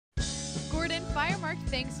Jordan, Firemark,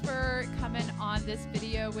 thanks for coming on this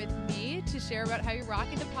video with me to share about how you're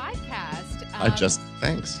rocking the podcast.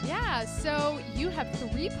 Thanks. Yeah, so you have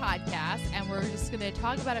 3 podcasts, and we're just going to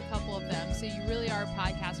talk about a couple of them. So you really are a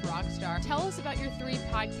podcast rock star. Tell us about your 3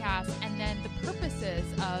 podcasts and then the purposes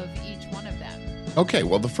of each one of them. Okay,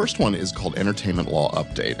 well, the first one is called Entertainment Law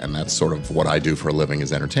Update, and that's sort of what I do for a living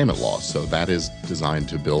is entertainment law. So that is designed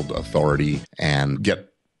to build authority and get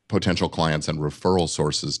potential clients and referral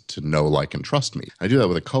sources to know, like, and trust me. I do that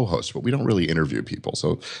with a co-host, but we don't really interview people.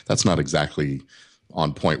 So that's not exactly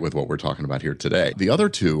on point with what we're talking about here today. The other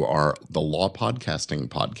 2 are the Law Podcasting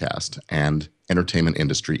Podcast and Entertainment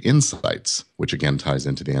Industry Insights, which again ties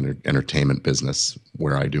into the entertainment business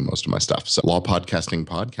where I do most of my stuff. So Law Podcasting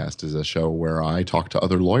Podcast is a show where I talk to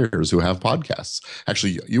other lawyers who have podcasts.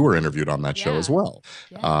 Actually, you were interviewed on that show as well.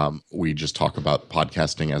 Yeah. We just talk about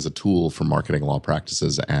podcasting as a tool for marketing law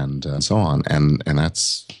practices and so on. And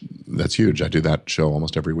that's huge. I do that show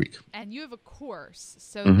almost every week. And you have a course.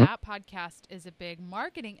 So that podcast is a big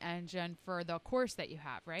marketing engine for the course that you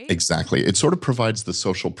have, right? Exactly. It sort of provides the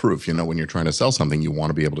social proof. You know, when you're trying to sell something, you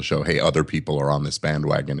want to be able to show, hey, other people are on this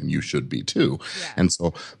bandwagon and you should be too. Yeah. And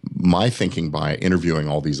so my thinking by interviewing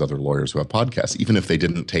all these other lawyers who have podcasts, even if they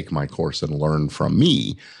didn't take my course and learn from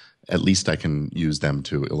me, at least I can use them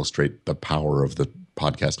to illustrate the power of the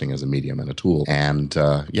podcasting as a medium and a tool. And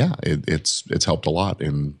it's helped a lot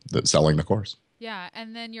in selling the course. Yeah,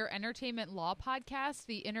 and then your entertainment law podcast,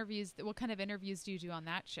 the interviews, what kind of interviews do you do on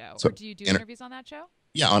that show? So or do you do interviews on that show?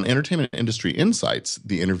 Yeah, on Entertainment Industry Insights,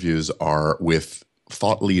 the interviews are with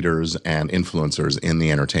thought leaders and influencers in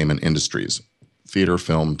the entertainment industries. Theater,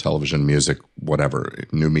 film, television, music, whatever,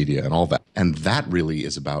 new media and all that. And that really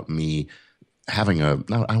is about me having I don't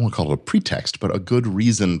want to call it a pretext, but a good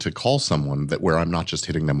reason to call someone where I'm not just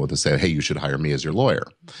hitting them with a say, hey, you should hire me as your lawyer.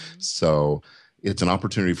 Mm-hmm. So it's an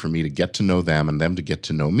opportunity for me to get to know them and them to get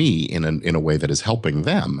to know me in a way that is helping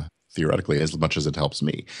them theoretically as much as it helps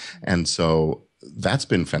me. And so that's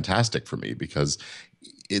been fantastic for me because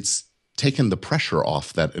it's taken the pressure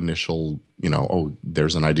off that initial,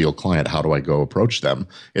 there's an ideal client. How do I go approach them?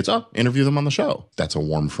 It's interview them on the show. That's a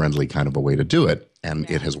warm, friendly kind of a way to do it. And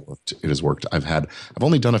It has worked. It has worked. I've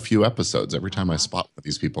only done a few episodes. Every time I spot with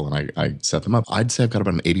these people and I set them up, I'd say I've got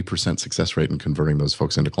about an 80% success rate in converting those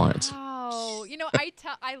folks into clients. Wow.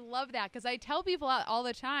 I love that because I tell people all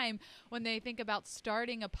the time when they think about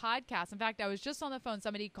starting a podcast. In fact, I was just on the phone.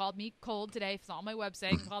 Somebody called me cold today. It's on my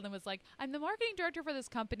website. Called and was like, I'm the marketing director for this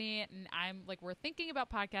company. And I'm like, we're thinking about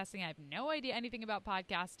podcasting. I have no idea anything about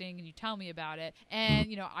podcasting. And you tell me about it. And,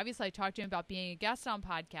 obviously I talked to him about being a guest on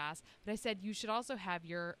podcasts. But I said, you should also have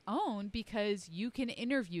your own because you can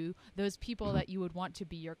interview those people that you would want to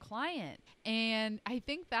be your client. And I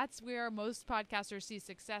think that's where most podcasters see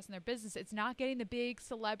success in their business. It's not getting the big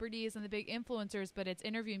celebrities and the big influencers, but it's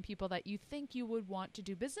interviewing people that you think you would want to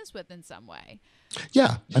do business with in some way.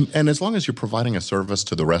 Yeah. And as long as you're providing a service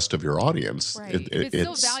to the rest of your audience, right. It's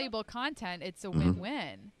still valuable content. It's a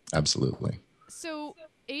win-win. Absolutely. So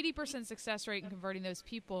 80% success rate in converting those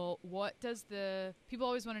people. People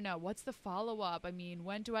always want to know, what's the follow-up? I mean,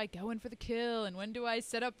 when do I go in for the kill? And when do I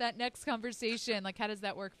set up that next conversation? Like, how does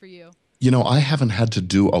that work for you? I haven't had to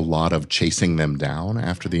do a lot of chasing them down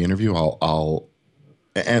after the interview.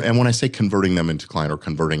 And when I say converting them into client or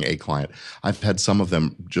converting a client, I've had some of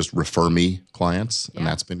them just refer me clients, and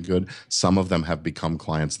that's been good. Some of them have become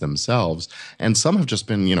clients themselves, and some have just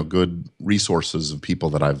been, good resources of people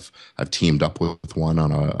that I've teamed up with one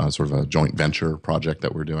on a sort of a joint venture project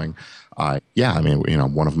that we're doing.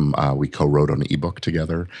 One of them we co-wrote an ebook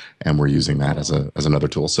together, and we're using that as another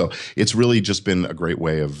tool. So it's really just been a great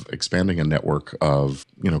way of expanding a network of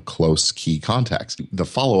close key contacts. The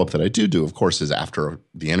follow-up that I do, of course, is after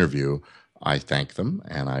the interview. I thank them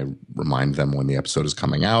and I remind them when the episode is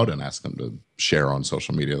coming out and ask them to share on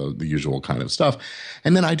social media, the usual kind of stuff.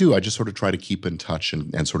 And then I just sort of try to keep in touch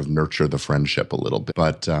and sort of nurture the friendship a little bit.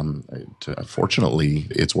 But fortunately,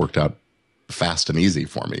 it's worked out fast and easy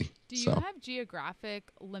for me. Do you have geographic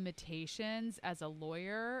limitations as a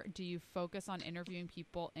lawyer? Do you focus on interviewing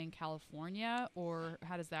people in California, or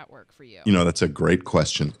how does that work for you? That's a great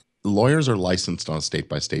question. Lawyers are licensed on a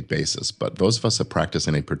state-by-state basis, but those of us that practice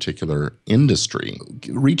in a particular industry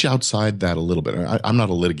reach outside that a little bit. I'm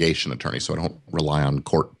not a litigation attorney, so I don't rely on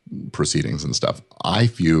court proceedings and stuff. I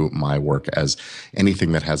view my work as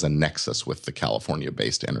anything that has a nexus with the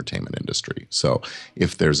California-based entertainment industry. So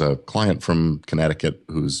if there's a client from Connecticut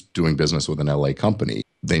who's doing business with an LA company,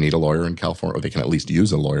 they need a lawyer in California, or they can at least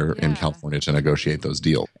use a lawyer in California to negotiate those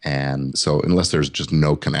deals. And so unless there's just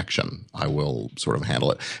no connection, I will sort of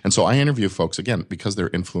handle it. And so I interview folks, again, because they're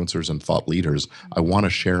influencers and thought leaders. I want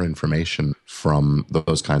to share information from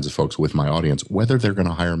those kinds of folks with my audience, whether they're going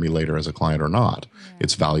to hire me later as a client or not. Yeah.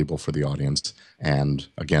 It's valuable for the audience. And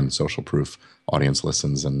again, social proof, audience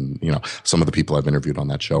listens. And, some of the people I've interviewed on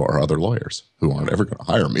that show are other lawyers who aren't ever going to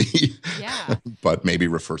hire me, but maybe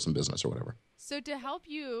refer some business or whatever. So to help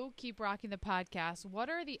you keep rocking the podcast, what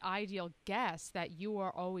are the ideal guests that you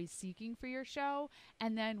are always seeking for your show?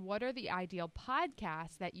 And then what are the ideal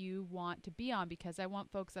podcasts that you want to be on? Because I want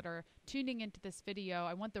folks that are tuning into this video,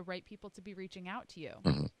 I want the right people to be reaching out to you.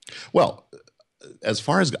 Mm-hmm. Well, as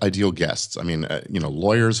far as ideal guests, I mean,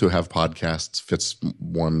 lawyers who have podcasts fits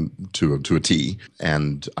one to a T,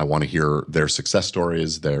 and I want to hear their success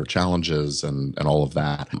stories, their challenges, and all of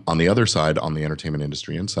that. On the other side, on the entertainment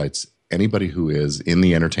industry insights, anybody who is in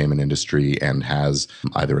the entertainment industry and has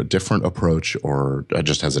either a different approach or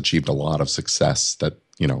just has achieved a lot of success that,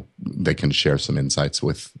 they can share some insights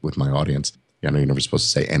with my audience. I know you're never supposed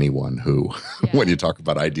to say anyone who when you talk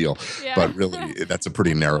about ideal, but really that's a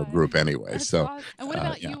pretty narrow group anyway. That's so, awesome. And what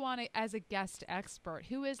about you as a guest expert?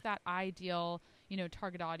 Who is that ideal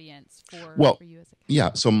target audience for you as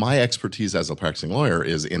a so my expertise as a practicing lawyer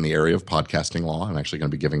is in the area of podcasting law. I'm actually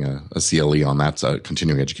going to be giving a CLE on that, a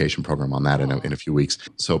continuing education program on that in a few weeks.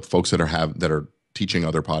 So folks that are teaching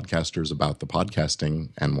other podcasters about the podcasting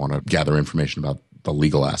and want to gather information about the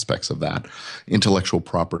legal aspects of that, intellectual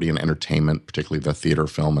property and entertainment, particularly the theater,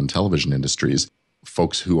 film, and television industries,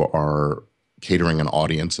 folks who are catering an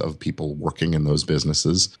audience of people working in those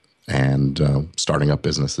businesses and starting up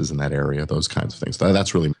businesses in that area, those kinds of things.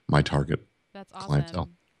 That's really my target clientele.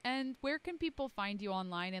 And where can people find you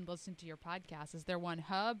online and listen to your podcast? Is there one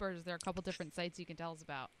hub or is there a couple different sites you can tell us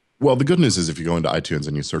about? Well, the good news is if you go into iTunes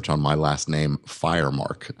and you search on my last name,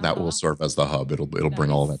 Firemark, that will serve as the hub. It'll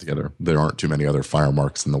bring all of that together. There aren't too many other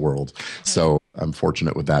Firemarks in the world. Okay. So I'm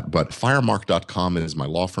fortunate with that. But firemark.com is my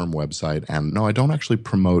law firm website. And no, I don't actually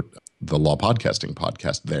promote the law podcasting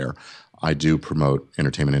podcast there. I do promote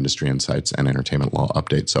entertainment industry insights and entertainment law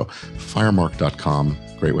updates. So firemark.com,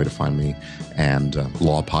 great way to find me. And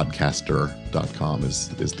lawpodcaster.com is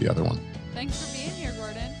the other one. Thanks for being here,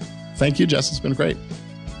 Gordon. Thank you, Jess. It's been great.